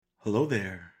Hello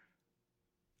there.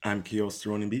 I'm Kios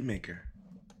Throne and Beatmaker,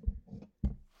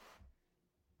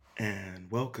 and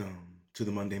welcome to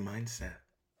the Monday Mindset.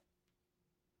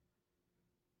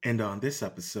 And on this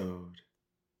episode,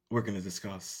 we're going to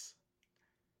discuss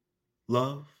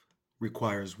love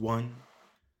requires one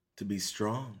to be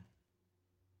strong.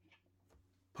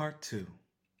 Part 2.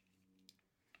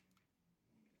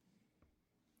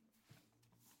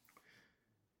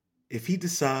 If he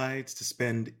decides to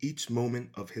spend each moment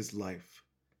of his life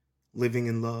living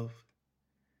in love,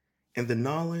 and the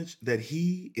knowledge that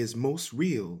he is most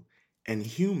real and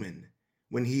human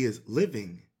when he is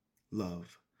living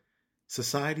love,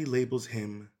 society labels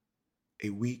him a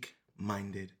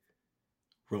weak-minded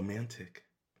romantic.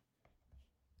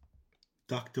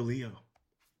 Dr. Leo.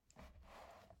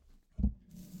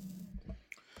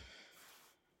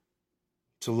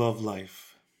 To love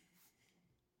life,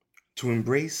 to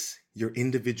embrace your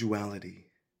individuality,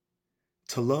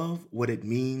 to love what it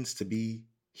means to be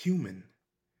human.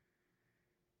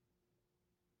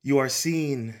 You are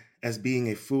seen as being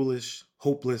a foolish,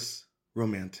 hopeless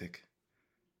romantic,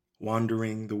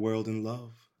 wandering the world in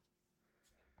love.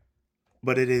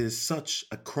 But it is such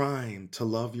a crime to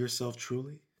love yourself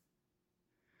truly,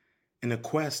 in a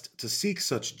quest to seek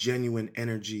such genuine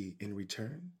energy in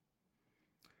return.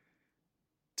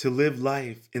 To live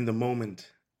life in the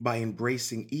moment by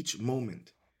embracing each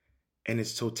moment and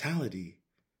its totality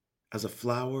as a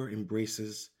flower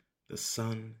embraces the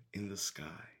sun in the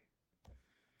sky.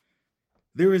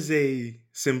 There is a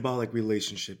symbolic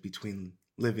relationship between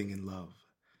living in love,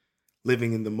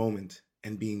 living in the moment,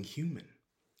 and being human.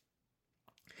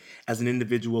 As an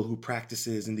individual who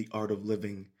practices in the art of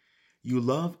living, you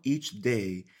love each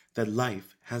day that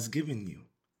life has given you.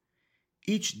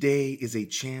 Each day is a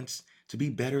chance to be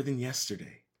better than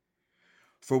yesterday,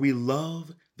 for we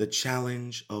love the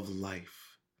challenge of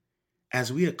life.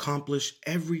 As we accomplish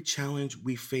every challenge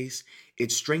we face,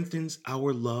 it strengthens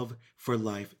our love for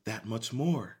life that much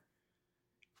more.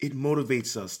 It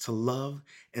motivates us to love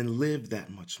and live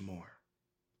that much more.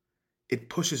 It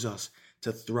pushes us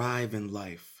to thrive in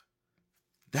life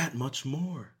that much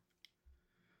more.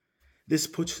 This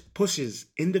pushes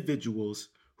individuals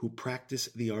who practice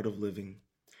the art of living,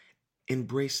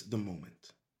 embrace the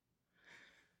moment,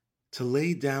 to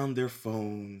lay down their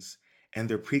phones and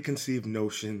their preconceived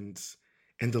notions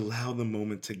and allow the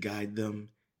moment to guide them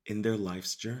in their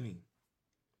life's journey.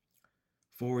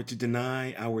 For to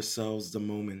deny ourselves the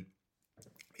moment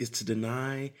is to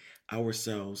deny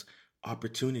ourselves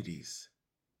opportunities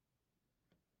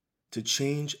to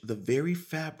change the very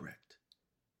fabric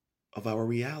of our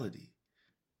reality,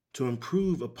 to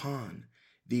improve upon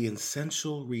the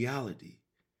essential reality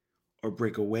or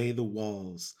break away the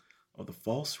walls of the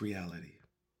false reality.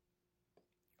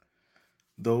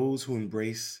 Those who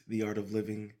embrace the art of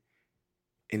living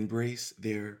embrace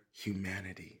their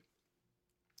humanity.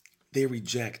 They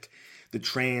reject the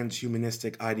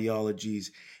transhumanistic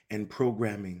ideologies and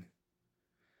programming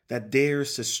that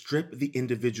dares to strip the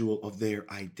individual of their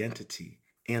identity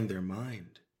and their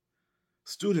mind.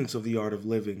 Students of the art of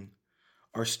living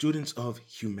are students of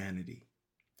humanity,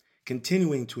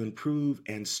 continuing to improve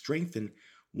and strengthen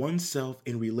oneself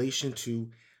in relation to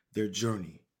their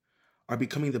journey, are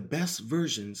becoming the best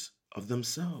versions of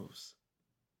themselves.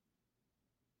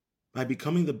 By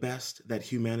becoming the best that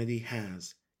humanity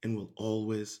has and will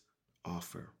always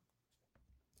offer.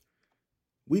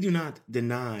 We do not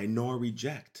deny nor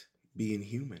reject being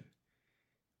human.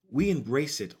 We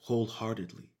embrace it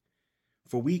wholeheartedly,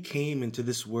 for we came into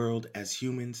this world as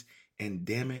humans, and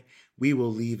damn it, we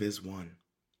will leave as one.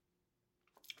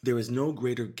 There is no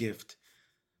greater gift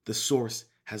the source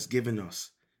has given us,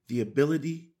 the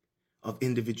ability of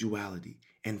individuality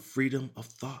and freedom of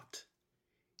thought.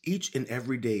 Each and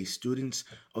every day, students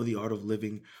of the art of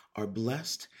living are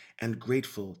blessed and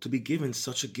grateful to be given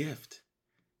such a gift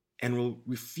and will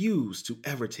refuse to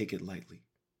ever take it lightly.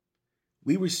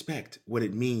 We respect what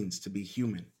it means to be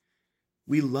human.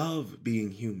 We love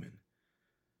being human.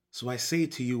 So I say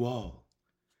to you all,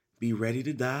 be ready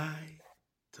to die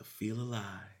to feel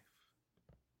alive.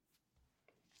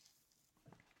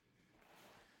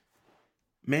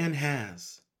 Man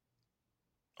has,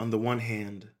 on the one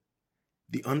hand,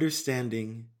 the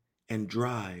understanding and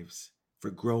drives for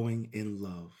growing in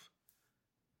love.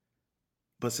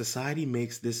 But society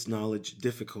makes this knowledge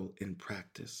difficult in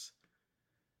practice.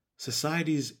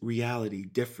 Society's reality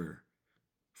differ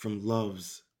from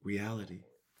love's reality.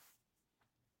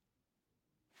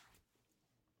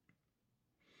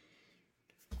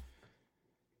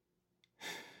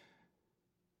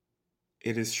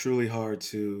 It is truly hard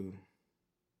to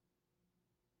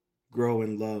grow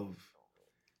in love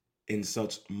in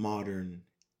such modern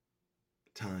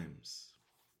times,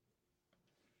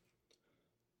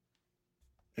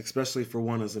 especially for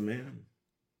one as a man.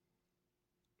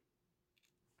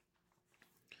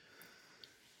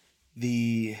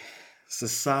 The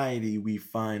society we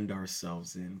find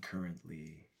ourselves in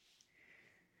currently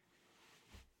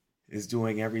is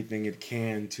doing everything it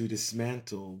can to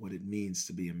dismantle what it means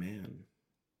to be a man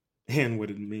and what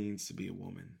it means to be a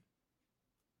woman.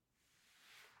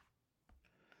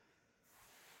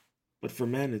 But for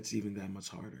men, it's even that much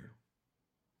harder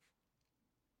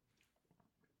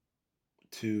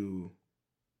to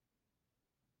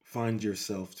find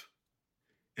yourself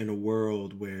in a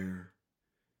world where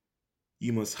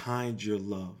you must hide your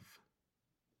love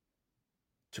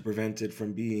to prevent it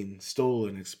from being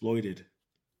stolen, exploited,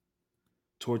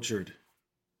 tortured.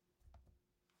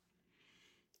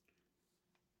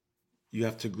 You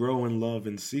have to grow in love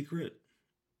in secret.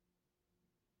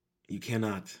 You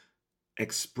cannot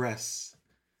express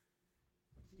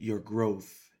your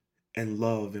growth and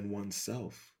love in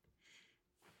oneself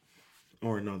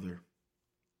or another.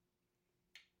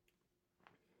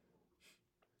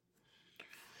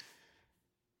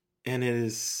 And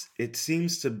it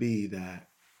seems to be that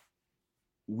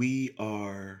we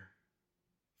are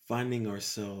finding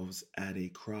ourselves at a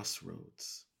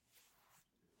crossroads.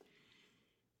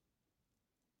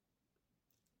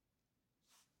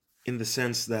 In the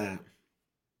sense that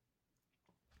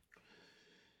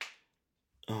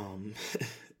um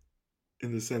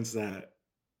in the sense that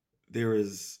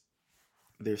there's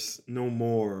no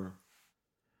more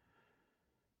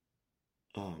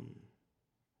um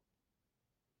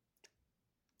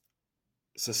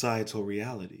societal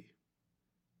reality.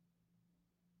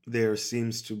 There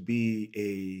seems to be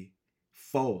a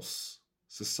false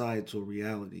societal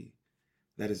reality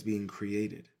that is being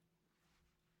created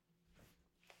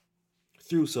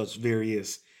through such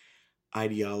various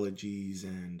ideologies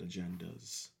and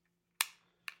agendas.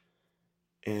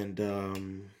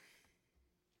 And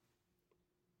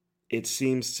it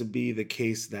seems to be the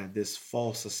case that this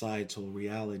false societal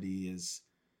reality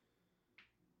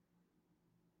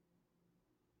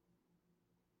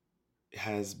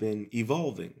has been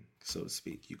evolving, so to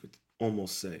speak, you could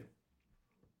almost say,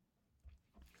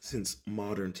 since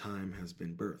modern time has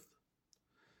been birthed.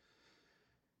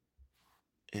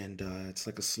 And it's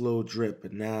like a slow drip,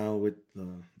 but now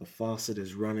the faucet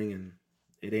is running and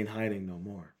it ain't hiding no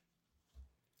more.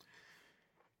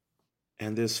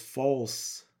 And this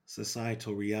false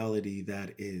societal reality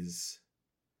that is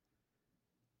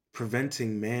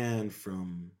preventing man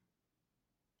from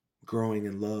growing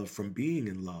in love, from being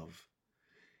in love,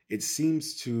 it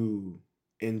seems to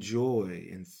enjoy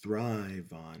and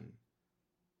thrive on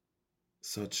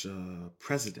such a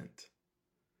president.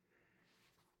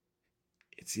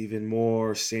 It's even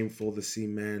more shameful to see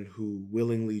men who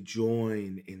willingly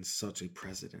join in such a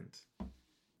president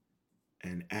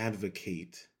and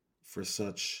advocate for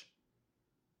such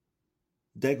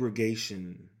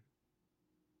degradation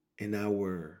in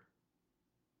our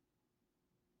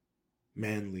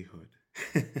manlyhood.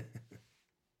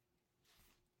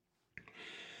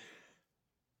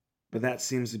 But that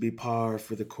seems to be par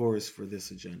for the course for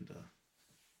this agenda.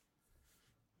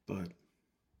 But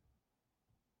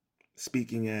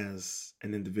speaking as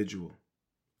an individual,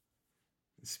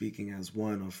 speaking as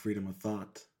one of freedom of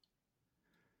thought,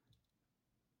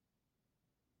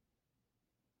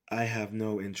 I have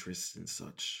no interest in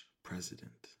such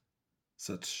president,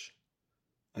 such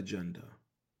agenda.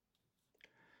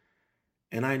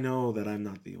 And I know that I'm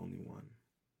not the only one.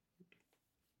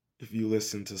 If you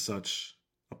listen to such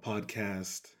a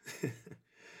podcast,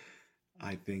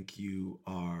 I think you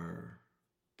are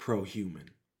pro-human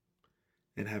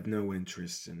and have no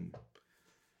interest in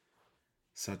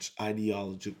such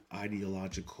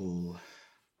ideological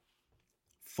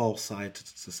false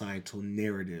societal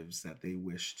narratives that they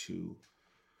wish to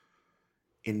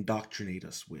indoctrinate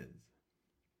us with.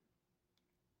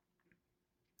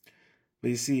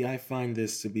 But you see, I find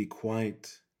this to be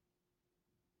quite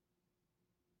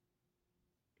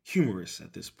humorous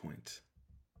at this point.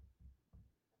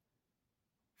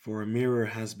 For a mirror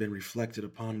has been reflected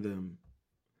upon them,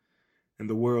 and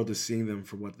the world is seeing them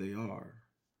for what they are.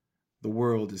 The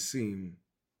world is seeing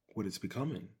what it's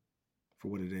becoming for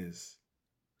what it is.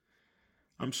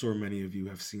 I'm sure many of you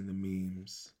have seen the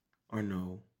memes or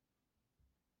know.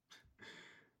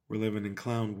 We're living in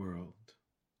clown world.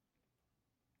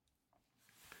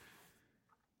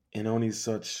 And only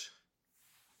such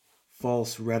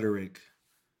false rhetoric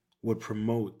would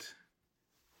promote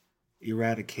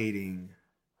eradicating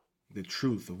the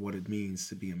truth of what it means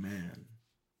to be a man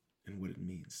and what it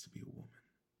means to be a woman.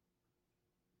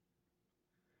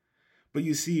 But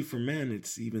you see, for men,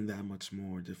 it's even that much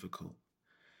more difficult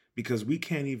because we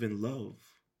can't even love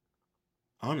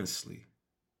honestly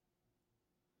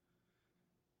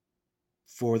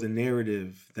for the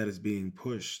narrative that is being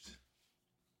pushed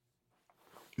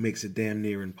makes it damn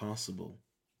near impossible.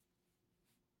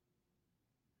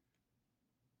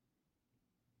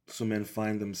 So men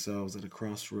find themselves at a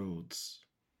crossroads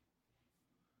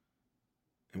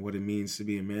and what it means to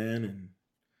be a man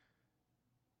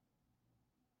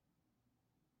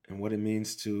and what it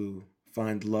means to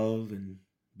find love and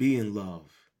be in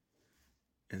love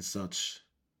in such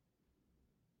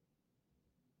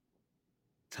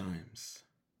times.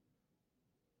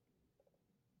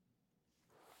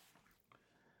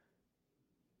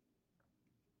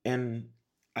 And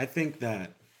I think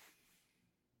that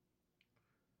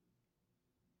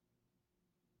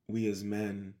we as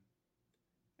men,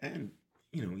 and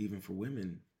even for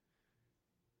women,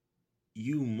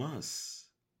 you must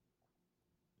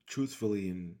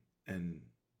truthfully and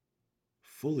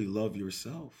fully love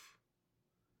yourself.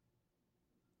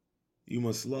 You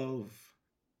must love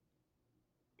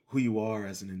who you are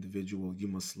as an individual. You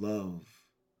must love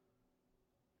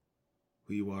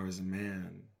who you are as a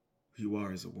man, who you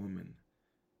are as a woman.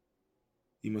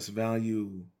 You must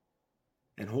value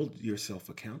and hold yourself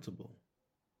accountable.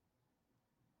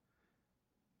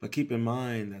 But keep in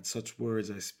mind that such words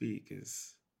I speak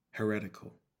is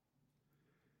heretical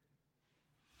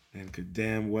and could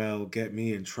damn well get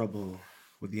me in trouble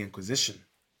with the Inquisition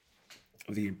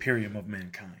of the Imperium of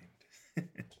mankind.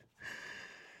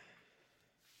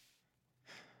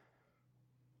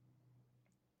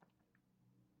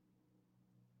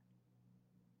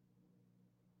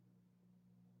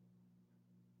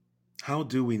 How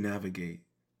do we navigate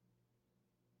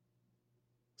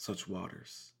such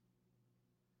waters?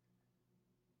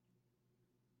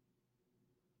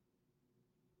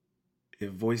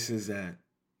 If voices that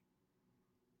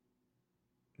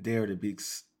dare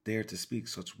to speak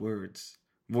such words,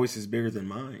 voices bigger than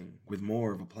mine, with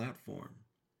more of a platform,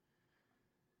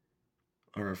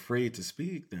 are afraid to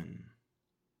speak, then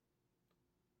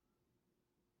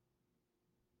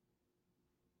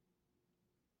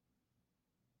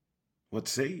what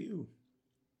say you?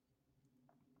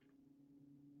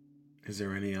 Is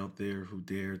there any out there who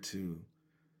dare to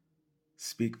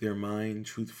speak their mind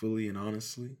truthfully and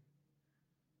honestly?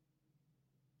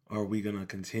 Or are we going to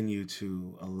continue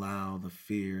to allow the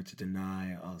fear to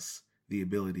deny us the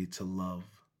ability to love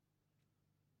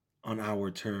on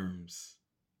our terms?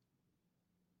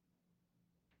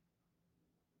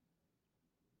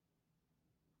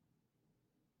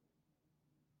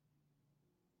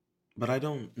 But I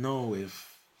don't know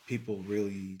if people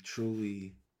really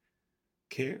truly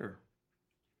care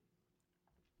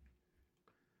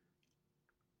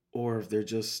or if they're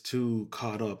just too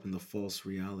caught up in the false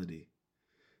reality.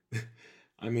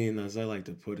 I mean, as I like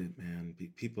to put it, man,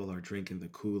 people are drinking the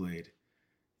Kool-Aid.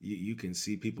 You can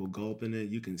see people gulping it,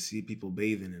 you can see people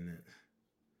bathing in it.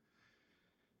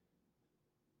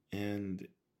 And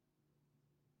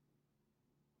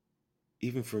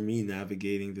even for me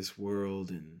navigating this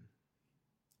world, and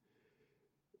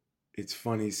it's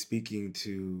funny speaking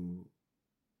to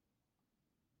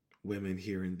women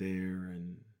here and there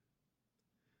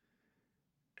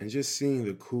and just seeing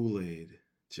the Kool-Aid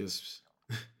just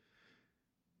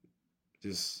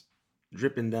just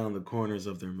dripping down the corners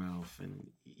of their mouth, and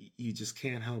you just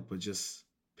can't help but just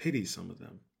pity some of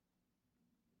them.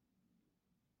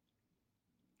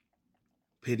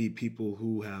 Pity people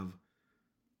who have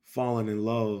fallen in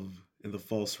love in the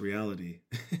false reality.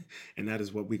 And that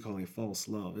is what we call a false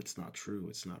love. It's not true,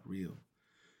 it's not real.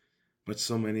 But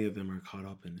so many of them are caught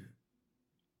up in it.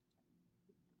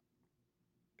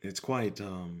 It's quite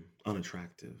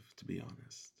unattractive, to be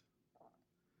honest.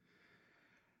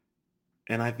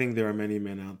 And I think there are many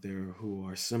men out there who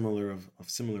are of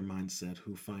similar mindset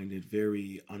who find it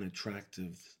very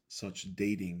unattractive, such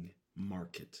dating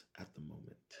market at the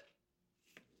moment.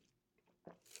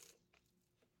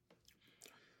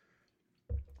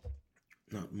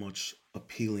 Not much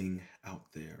appealing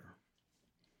out there.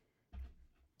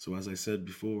 So as I said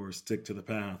before, stick to the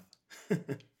path.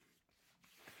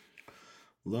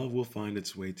 Love will find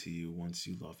its way to you once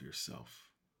you love yourself,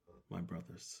 my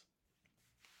brothers.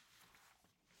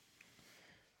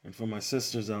 And for my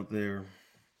sisters out there,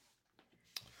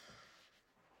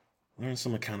 learn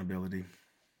some accountability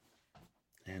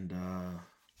and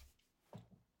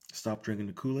stop drinking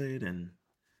the Kool-Aid and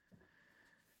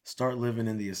start living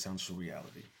in the essential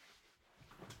reality.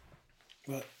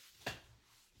 But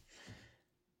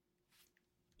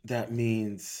that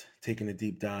means taking a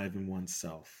deep dive in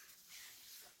oneself.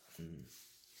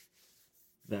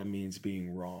 That means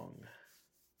being wrong.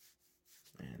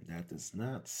 that does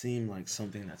not seem like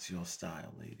something that's your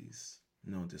style, ladies.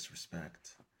 No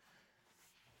disrespect.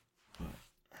 But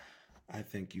I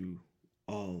think you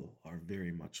all are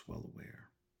very much well aware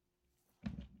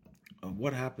of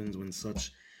what happens when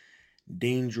such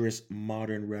dangerous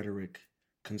modern rhetoric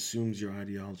consumes your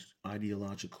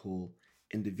ideological,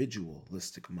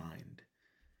 individualistic mind.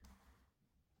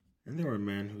 And there are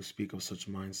men who speak of such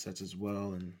mindsets as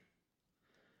well, and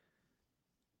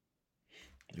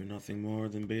they're nothing more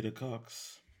than beta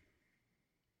cucks,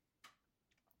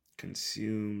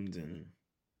 consumed in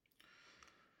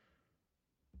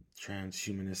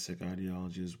transhumanistic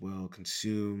ideology as well,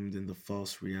 consumed in the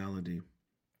false reality.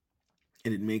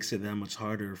 And it makes it that much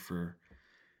harder for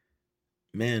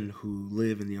men who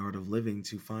live in the art of living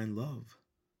to find love,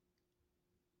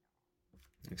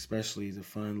 especially to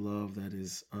find love that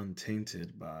is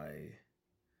untainted by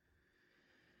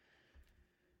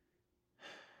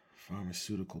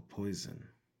pharmaceutical poison.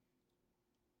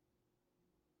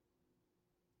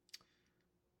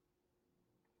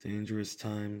 Dangerous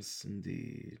times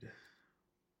indeed.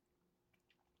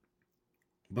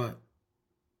 But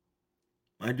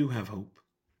I do have hope.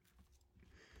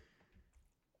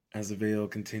 As the veil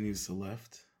continues to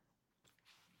lift,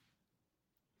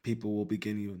 people will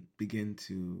begin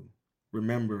to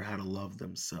remember how to love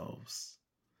themselves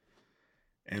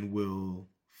and will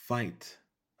fight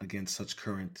against such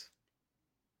current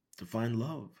to find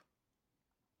love,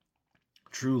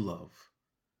 true love,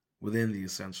 within the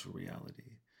essential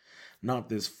reality. Not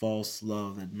this false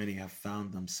love that many have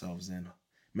found themselves in,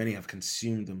 many have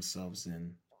consumed themselves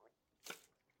in,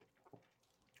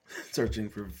 searching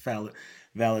for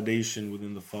validation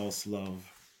within the false love.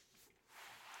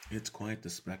 It's quite the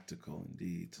spectacle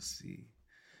indeed to see,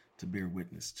 to bear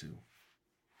witness to.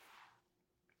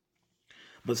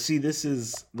 But see, this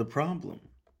is the problem.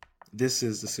 This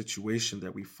is the situation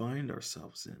that we find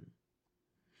ourselves in.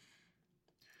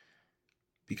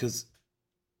 Because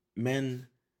men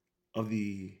of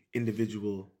the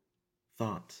individual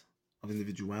thought, of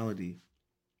individuality,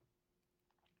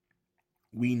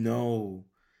 we know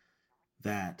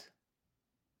that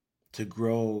to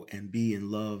grow and be in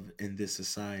love in this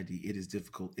society, it is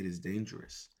difficult, it is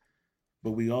dangerous.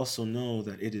 But we also know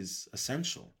that it is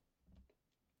essential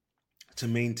to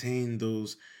maintain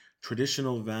those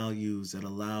traditional values that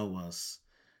allow us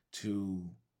to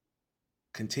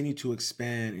continue to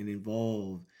expand and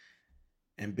evolve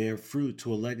and bear fruit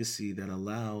to a legacy that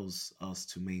allows us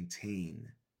to maintain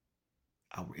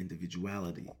our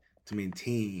individuality, to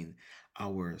maintain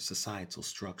our societal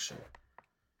structure,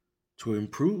 to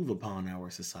improve upon our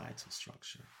societal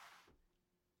structure,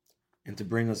 and to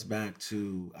bring us back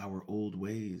to our old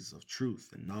ways of truth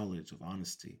and knowledge, of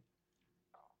honesty,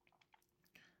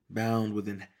 bound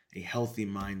within a healthy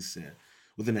mindset,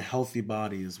 within a healthy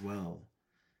body as well,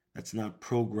 that's not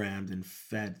programmed and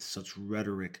fed such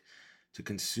rhetoric to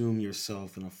consume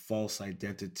yourself in a false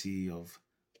identity of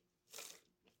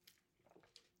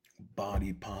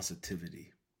body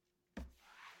positivity.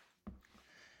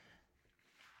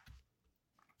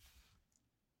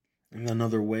 And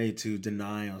another way to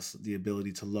deny us the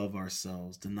ability to love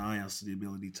ourselves, deny us the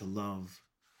ability to love.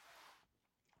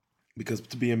 Because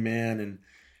to be a man and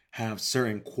have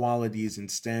certain qualities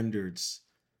and standards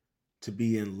to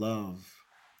be in love,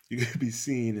 you could be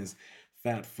seen as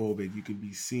fat phobic, you could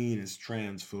be seen as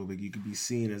transphobic, you could be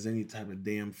seen as any type of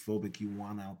damn phobic you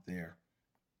want out there.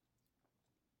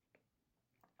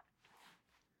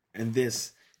 And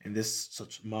this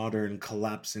such modern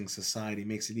collapsing society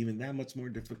makes it even that much more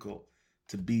difficult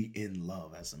to be in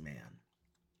love as a man.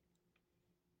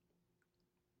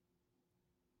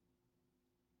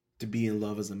 To be in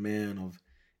love as a man of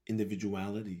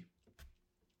individuality.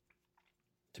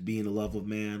 To be in the love of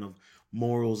man of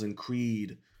morals and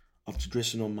creed, of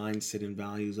traditional mindset and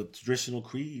values, of traditional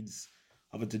creeds,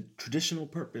 of a traditional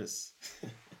purpose.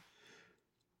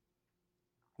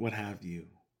 What have you.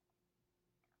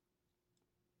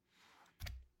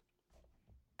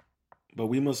 But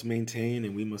we must maintain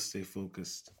and we must stay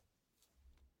focused.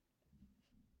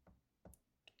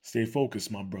 Stay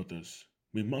focused, my brothers.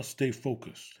 We must stay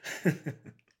focused.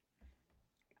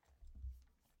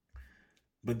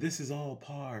 But this is all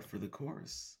par for the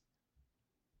course.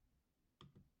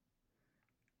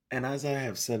 And as I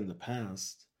have said in the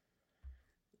past,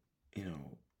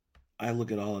 I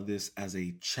look at all of this as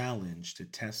a challenge to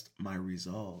test my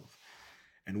resolve.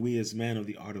 And we as men of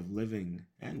the art of living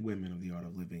and women of the art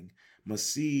of living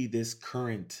must see this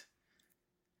current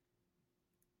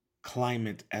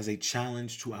climate as a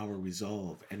challenge to our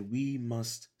resolve. And we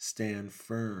must stand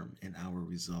firm in our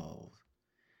resolve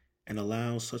and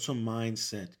allow such a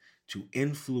mindset to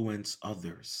influence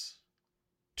others,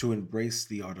 to embrace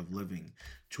the art of living,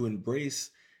 to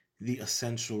embrace the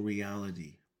essential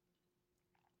reality,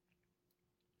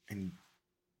 and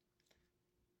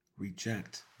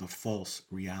reject the false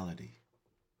reality.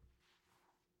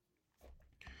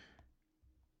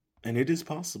 And it is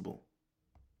possible,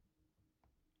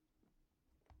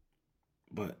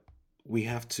 but we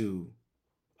have to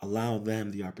allow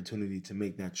them the opportunity to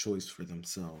make that choice for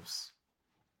themselves.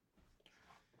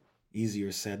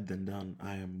 Easier said than done,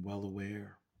 I am well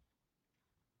aware.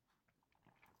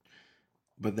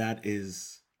 But that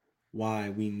is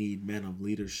why we need men of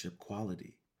leadership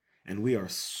quality. And we are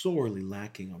sorely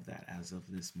lacking of that as of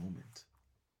this moment.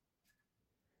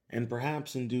 And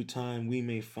perhaps in due time we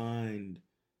may find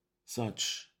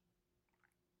such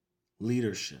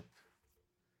leadership.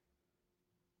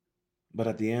 But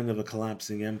at the end of a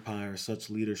collapsing empire,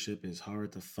 such leadership is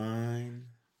hard to find.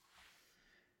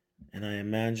 And I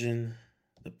imagine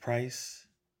the price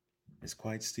is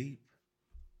quite steep.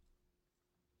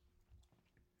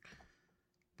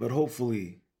 But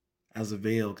hopefully, as the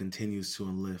veil continues to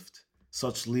unlift,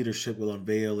 such leadership will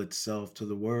unveil itself to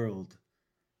the world.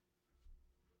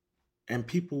 And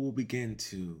people will begin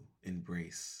to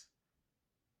embrace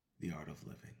the art of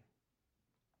living.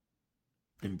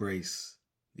 Embrace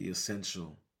the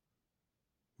essential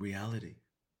reality.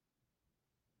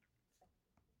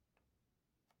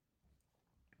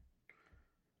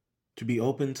 To be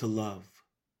open to love,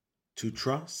 to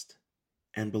trust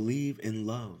and believe in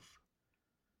love,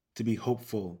 to be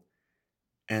hopeful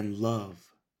and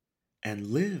love and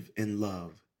live in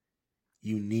love,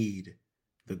 you need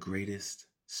the greatest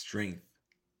strength.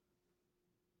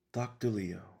 Dr.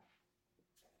 Leo.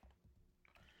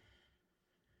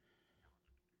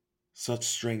 Such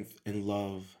strength in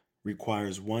love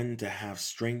requires one to have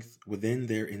strength within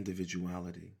their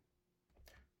individuality,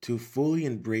 to fully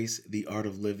embrace the art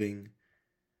of living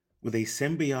with a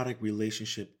symbiotic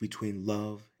relationship between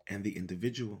love and the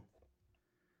individual,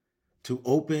 to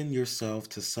open yourself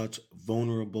to such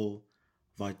vulnerable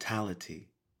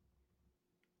vitality,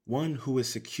 one who is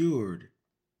secured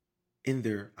in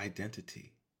their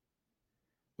identity.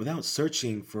 Without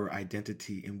searching for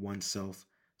identity in oneself,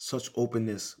 such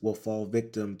openness will fall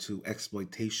victim to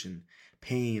exploitation,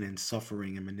 pain, and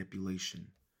suffering and manipulation.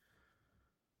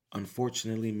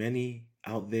 Unfortunately, many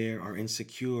out there are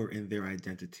insecure in their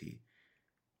identity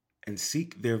and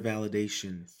seek their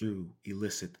validation through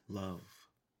illicit love.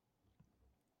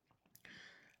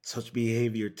 Such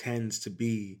behavior tends to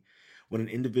be when an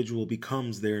individual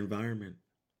becomes their environment.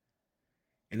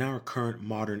 In our current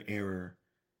modern era,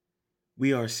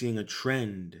 we are seeing a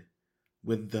trend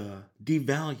with the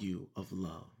devalue of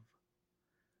love.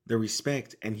 The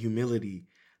respect and humility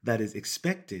that is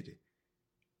expected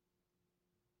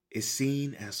is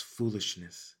seen as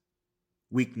foolishness,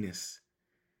 weakness,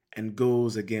 and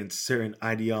goes against certain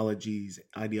ideologies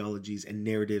and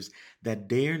narratives that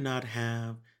dare not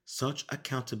have such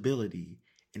accountability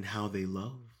in how they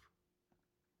love.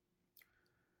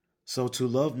 So to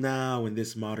love now in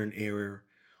this modern era,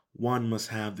 one must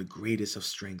have the greatest of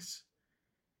strengths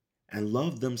and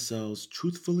love themselves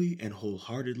truthfully and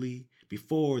wholeheartedly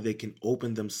before they can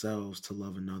open themselves to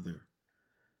love another,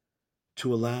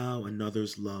 to allow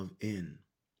another's love in.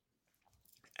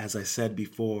 As I said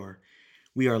before,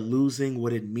 we are losing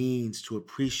what it means to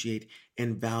appreciate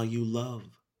and value love.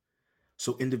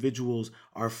 So individuals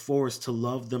are forced to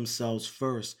love themselves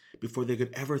first before they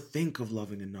could ever think of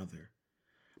loving another.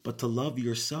 But to love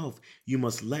yourself, you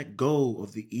must let go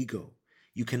of the ego.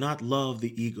 You cannot love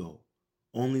the ego,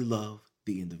 only love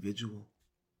the individual.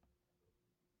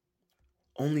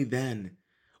 Only then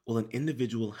will an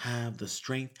individual have the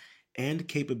strength and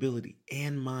capability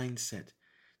and mindset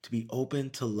to be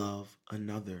open to love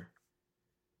another.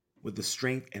 With the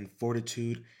strength and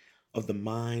fortitude of the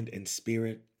mind and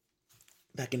spirit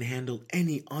that can handle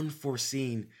any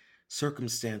unforeseen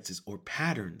circumstances or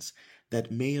patterns that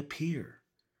may appear.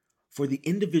 For the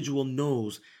individual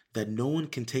knows that no one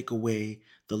can take away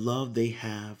the love they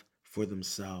have for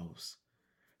themselves.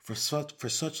 For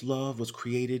such love was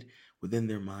created within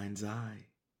their mind's eye.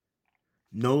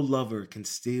 No lover can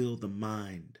steal the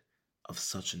mind of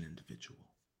such an individual.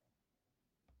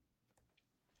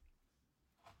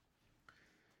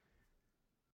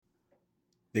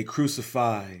 They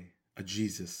crucify a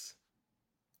Jesus,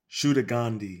 shoot a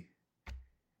Gandhi,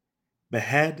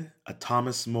 behead a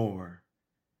Thomas More,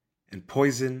 and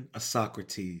poison a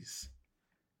Socrates.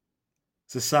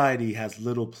 Society has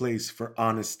little place for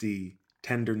honesty,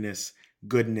 tenderness,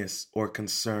 goodness, or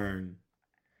concern.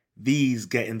 These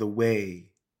get in the way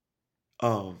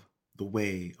of the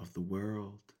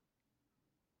world.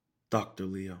 Dr.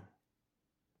 Leo.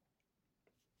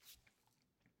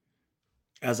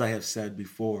 As I have said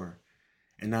before,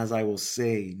 and as I will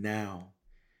say now,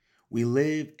 we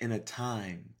live in a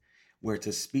time where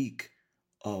to speak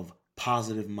of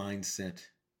positive mindset,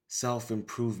 self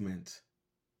improvement,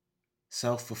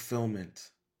 self fulfillment,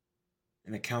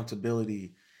 and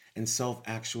accountability and self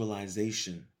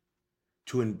actualization,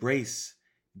 to embrace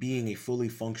being a fully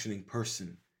functioning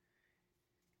person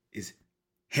is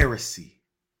heresy,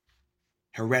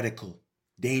 heretical,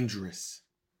 dangerous,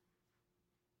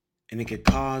 and it could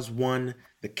cause one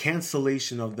the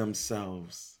cancellation of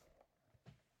themselves.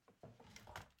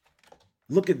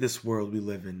 Look at this world we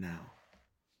live in now,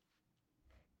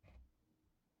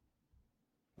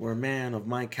 where a man of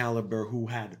my caliber who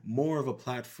had more of a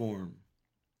platform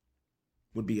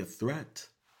would be a threat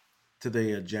to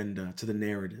the agenda, to the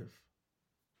narrative.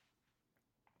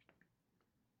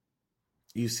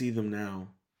 You see them now.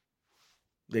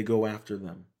 They go after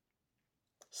them,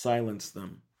 silence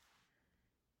them.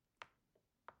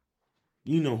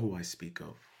 You know who I speak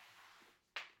of.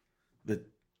 The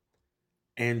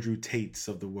Andrew Tates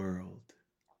of the world.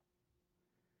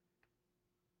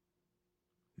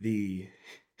 The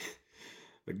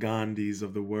Gandhis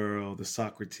of the world, the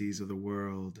Socrates of the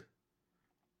world.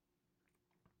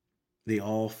 They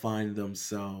all find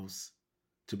themselves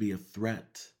to be a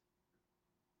threat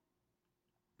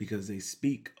because they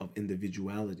speak of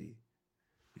individuality,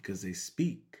 because they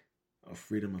speak of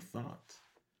freedom of thought.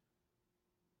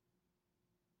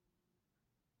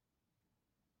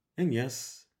 And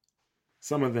yes,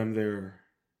 some of them, their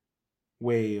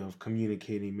way of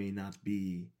communicating may not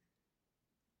be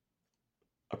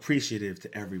appreciative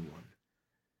to everyone.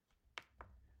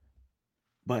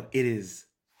 But it is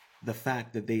the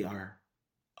fact that they are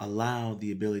allowed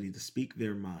the ability to speak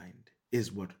their mind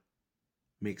is what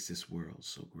makes this world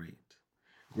so great.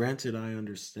 Granted, I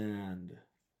understand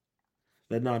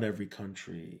that not every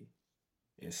country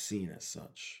is seen as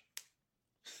such.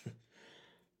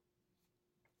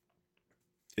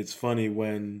 It's funny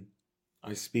when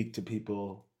I speak to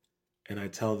people and I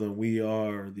tell them we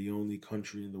are the only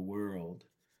country in the world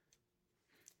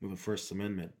with a First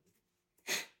Amendment.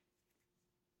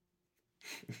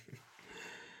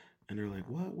 And they're like,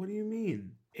 what? What do you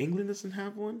mean? England doesn't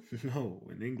have one? No,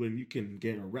 in England you can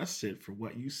get arrested for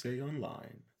what you say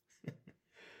online.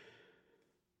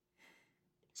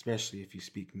 Especially if you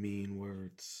speak mean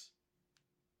words.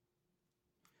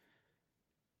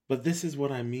 But this is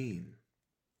what I mean.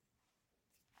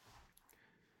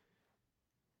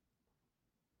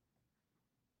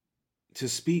 To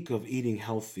speak of eating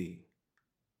healthy,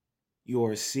 you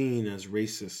are seen as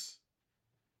racist,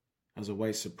 as a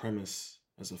white supremacist,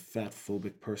 as a fat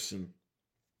phobic person.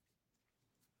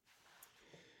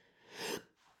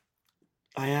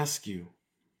 I ask you,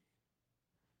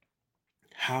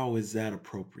 how is that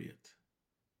appropriate?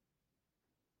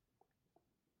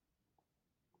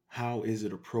 How is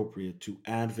it appropriate to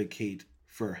advocate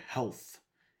for health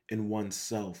in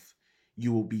oneself?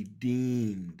 You will be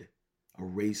deemed a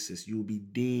racist. You will be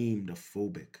deemed a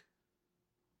phobic.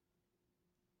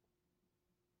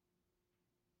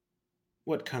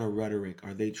 What kind of rhetoric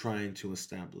are they trying to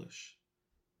establish?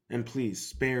 And please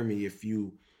spare me if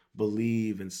you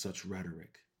believe in such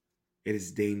rhetoric. It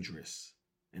is dangerous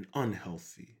and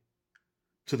unhealthy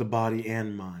to the body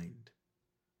and mind.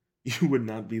 You would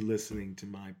not be listening to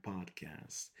my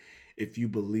podcast if you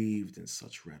believed in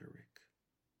such rhetoric.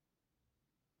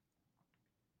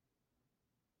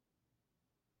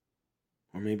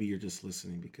 Or maybe you're just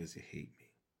listening because you hate me.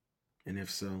 And if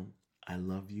so, I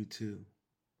love you too.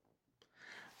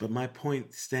 But my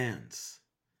point stands,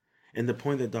 and the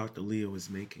point that Dr. Leo is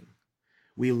making.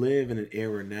 We live in an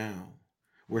era now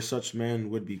where such men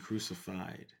would be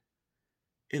crucified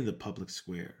in the public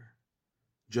square,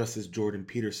 just as Jordan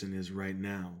Peterson is right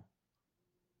now.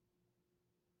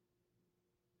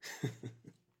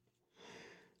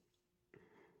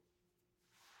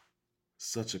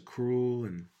 Such a cruel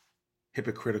and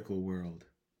hypocritical world.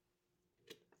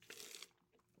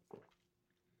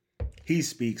 He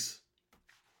speaks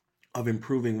of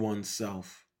improving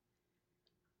oneself.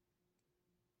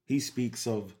 He speaks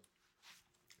of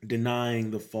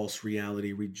denying the false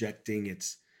reality, rejecting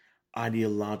its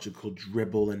ideological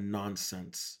dribble and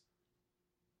nonsense.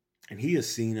 And he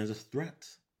is seen as a threat.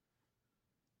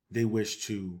 They wish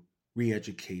to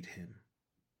re-educate him.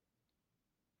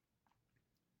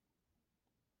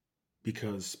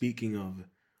 Because speaking of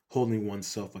holding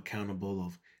oneself accountable,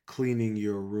 of cleaning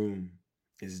your room,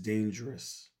 is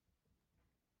dangerous.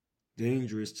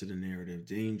 Dangerous to the narrative,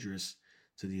 dangerous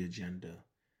to the agenda,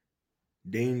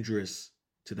 dangerous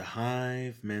to the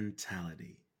hive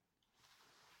mentality.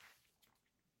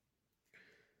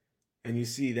 And you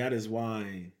see, that is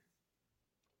why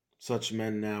Such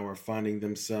men now are finding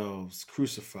themselves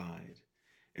crucified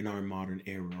in our modern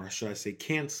era, or should I say,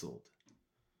 canceled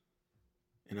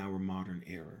in our modern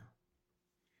era,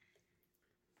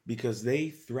 because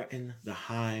they threaten the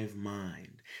hive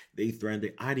mind. They threaten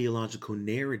the ideological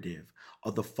narrative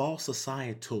of the false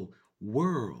societal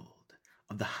world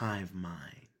of the hive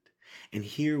mind. And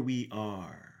here we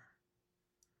are,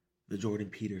 the Jordan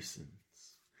Petersons,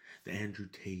 the Andrew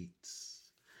Tates,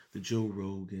 the Joe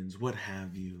Rogans, what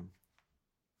have you.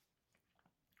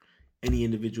 Any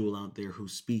individual out there who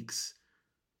speaks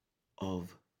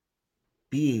of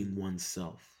being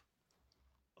oneself,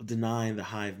 of denying the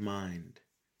hive mind,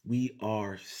 we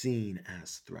are seen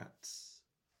as threats.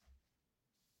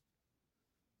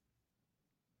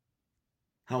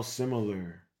 How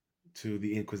similar to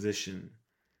the Inquisition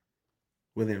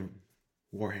within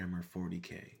Warhammer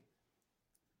 40K.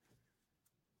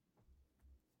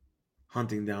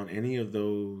 Hunting down any of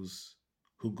those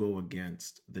who go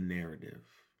against the narrative.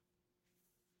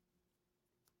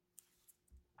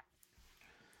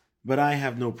 But I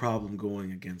have no problem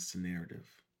going against the narrative.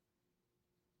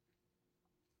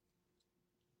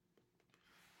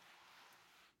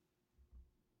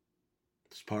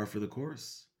 It's par for the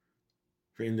course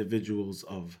for individuals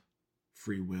of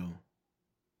free will.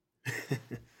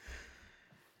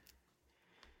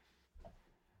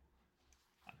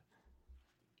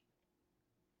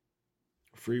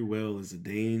 Free will is a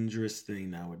dangerous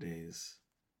thing nowadays.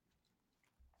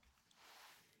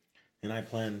 And I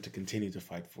plan to continue to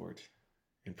fight for it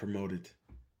and promote it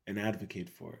and advocate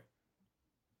for it.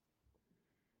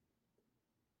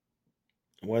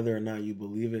 Whether or not you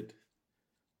believe it,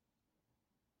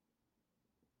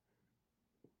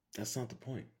 that's not the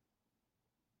point.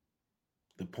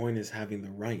 The point is having the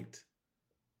right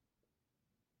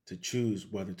to choose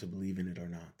whether to believe in it or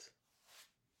not.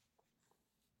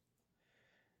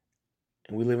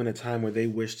 And we live in a time where they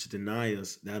wish to deny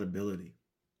us that ability.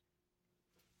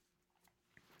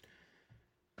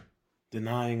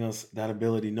 Denying us that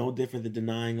ability, no different than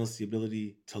denying us the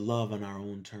ability to love on our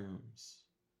own terms,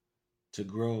 to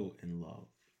grow in love.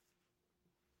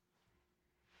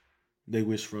 They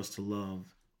wish for us to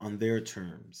love on their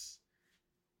terms,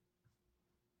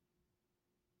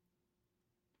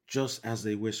 just as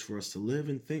they wish for us to live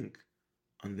and think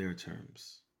on their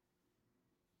terms.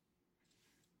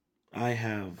 I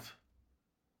have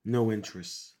no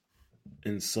interest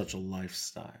in such a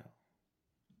lifestyle.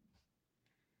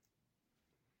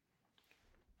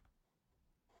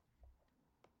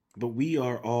 But we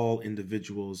are all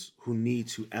individuals who need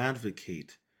to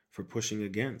advocate for pushing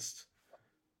against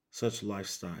such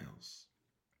lifestyles.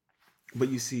 But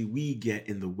you see, we get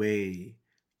in the way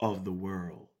of the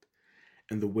world.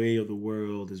 And the way of the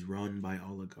world is run by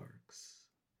oligarchs.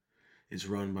 It's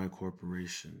run by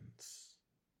corporations.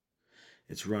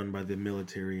 It's run by the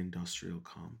military-industrial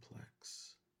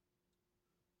complex.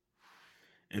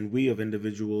 And we of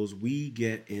individuals, we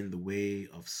get in the way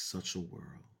of such a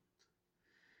world.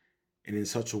 And in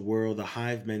such a world, the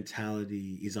hive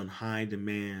mentality is on high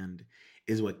demand,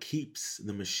 is what keeps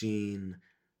the machine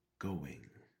going.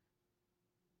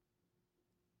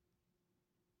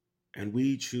 And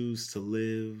we choose to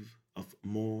live of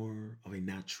more of a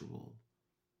natural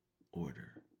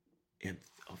order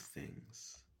of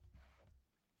things.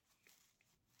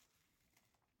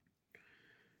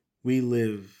 We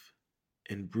live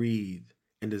and breathe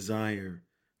and desire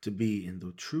to be in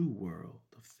the true world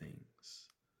of things,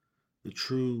 the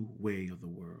true way of the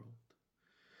world,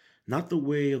 not the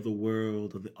way of the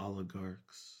world of the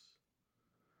oligarchs,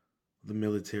 the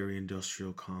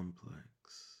military-industrial complex,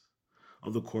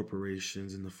 of the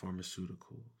corporations and the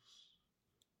pharmaceuticals.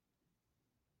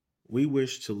 We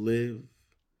wish to live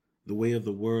the way of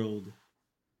the world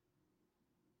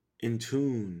in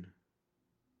tune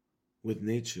with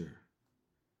nature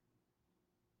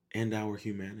and our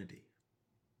humanity.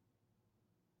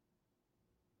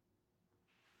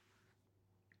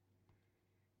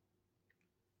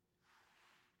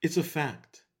 It's a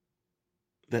fact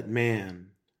that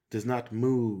man does not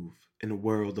move in a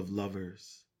world of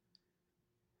lovers.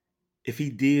 If he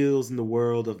deals in the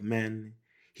world of men,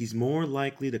 he's more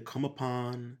likely to come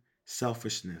upon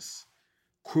selfishness,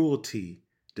 cruelty,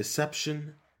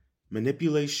 deception,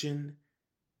 manipulation,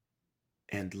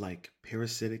 and like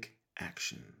parasitic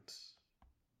actions.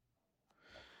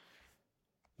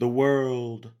 The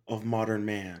world of modern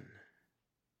man,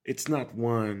 it's not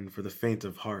one for the faint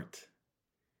of heart.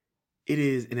 It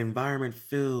is an environment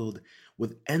filled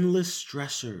with endless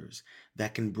stressors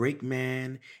that can break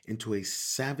man into a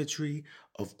savagery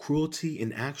of cruelty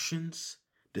in actions,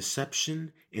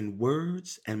 deception in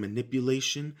words, and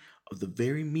manipulation of the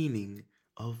very meaning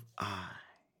of I.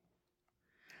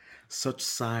 Such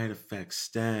side effects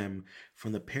stem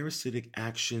from the parasitic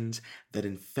actions that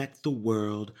infect the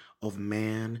world of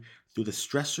man through the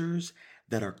stressors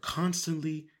that are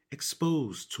constantly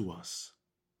exposed to us.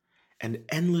 An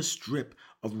endless drip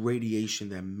of radiation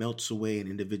that melts away an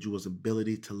individual's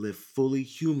ability to live fully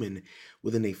human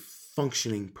within a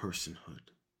functioning personhood.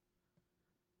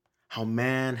 How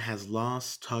man has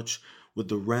lost touch with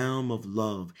the realm of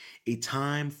love, a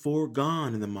time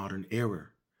foregone in the modern era.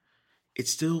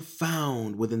 It's still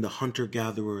found within the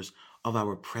hunter-gatherers of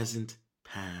our present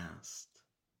past.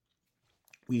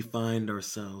 We find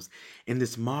ourselves in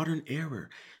this modern era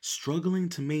struggling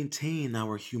to maintain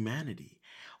our humanity,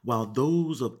 while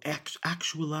those of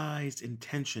actualized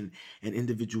intention and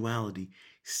individuality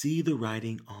see the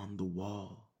writing on the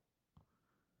wall.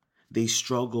 They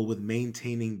struggle with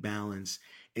maintaining balance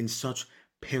in such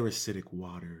parasitic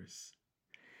waters.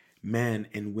 Men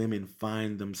and women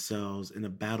find themselves in a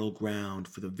battleground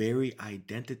for the very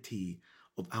identity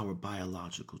of our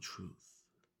biological truth.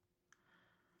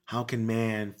 How can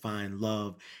man find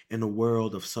love in a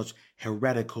world of such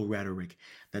heretical rhetoric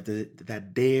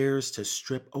that dares to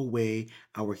strip away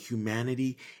our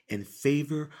humanity in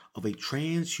favor of a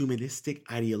transhumanistic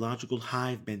ideological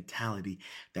hive mentality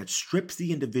that strips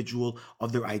the individual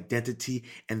of their identity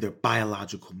and their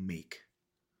biological make?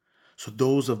 So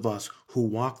those of us who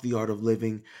walk the art of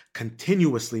living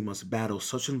continuously must battle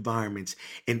such environments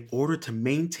in order to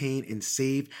maintain and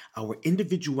save our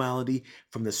individuality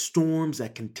from the storms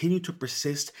that continue to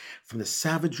persist, from the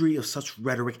savagery of such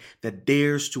rhetoric that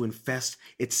dares to infest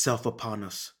itself upon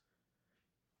us.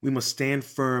 We must stand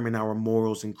firm in our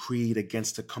morals and creed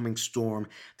against the coming storm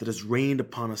that has rained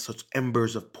upon us such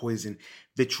embers of poison,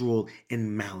 vitriol,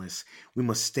 and malice. We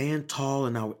must stand tall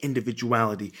in our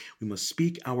individuality. We must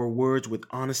speak our words with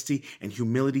honesty and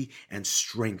humility and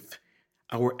strength.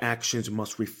 Our actions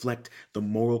must reflect the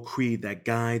moral creed that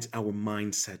guides our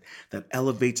mindset, that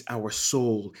elevates our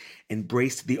soul.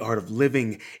 Embrace the art of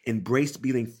living. Embrace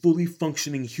being fully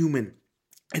functioning human.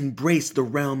 Embrace the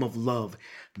realm of love,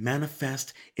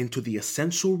 manifest into the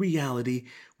essential reality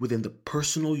within the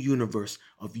personal universe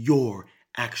of your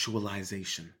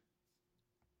actualization.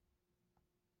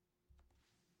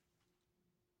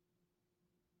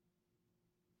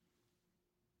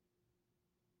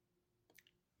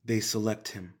 They select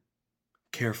him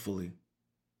carefully,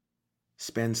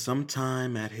 spend some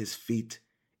time at his feet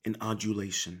in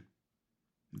adulation,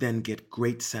 then get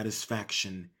great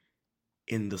satisfaction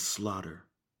in the slaughter.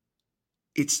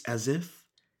 It's as if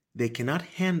they cannot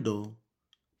handle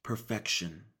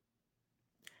perfection,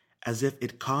 as if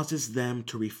it causes them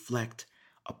to reflect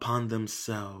upon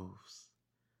themselves,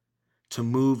 to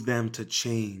move them to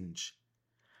change,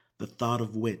 the thought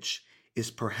of which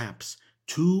is perhaps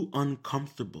too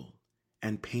uncomfortable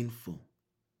and painful.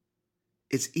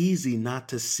 It's easy not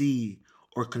to see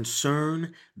or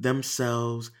concern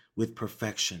themselves with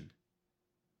perfection.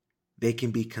 They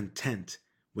can be content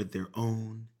with their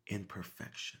own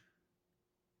imperfection.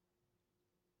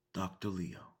 Dr.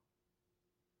 Leo.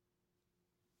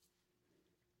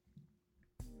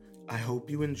 I hope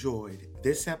you enjoyed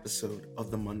this episode of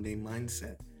The Monday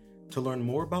Mindset. To learn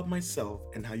more about myself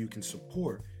and how you can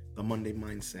support The Monday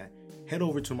Mindset, head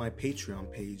over to my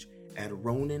Patreon page at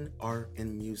Ronin Art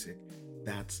and Music.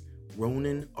 That's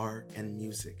Ronin Art and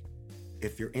Music.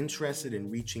 If you're interested in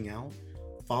reaching out,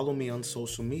 follow me on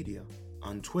social media.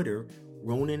 On Twitter,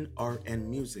 Ronin Art and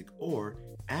Music, or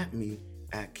at me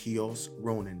at Kios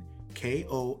Ronin,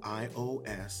 KoiosRonin.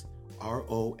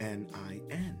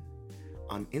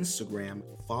 On Instagram,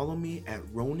 follow me at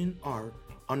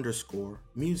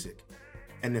RoninArt_music.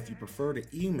 And if you prefer to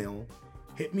email,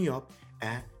 hit me up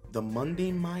at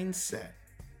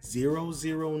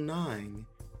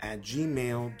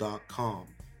themondaymindset009@gmail.com.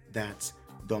 That's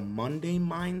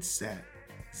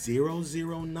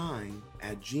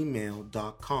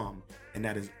themondaymindset009@gmail.com, and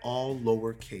that is all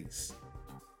lowercase.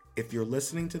 If you're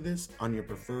listening to this on your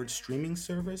preferred streaming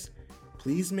service,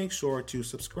 please make sure to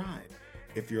subscribe.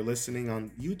 If you're listening on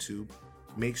YouTube,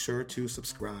 make sure to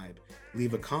subscribe,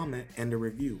 leave a comment and a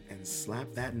review, and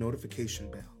slap that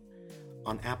notification bell.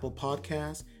 On Apple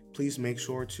Podcasts, please make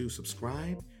sure to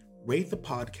subscribe, rate the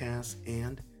podcast,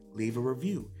 and leave a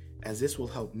review, as this will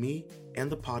help me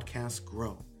and the podcast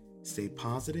grow. Stay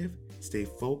positive, stay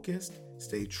focused,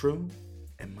 stay true,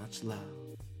 and much love.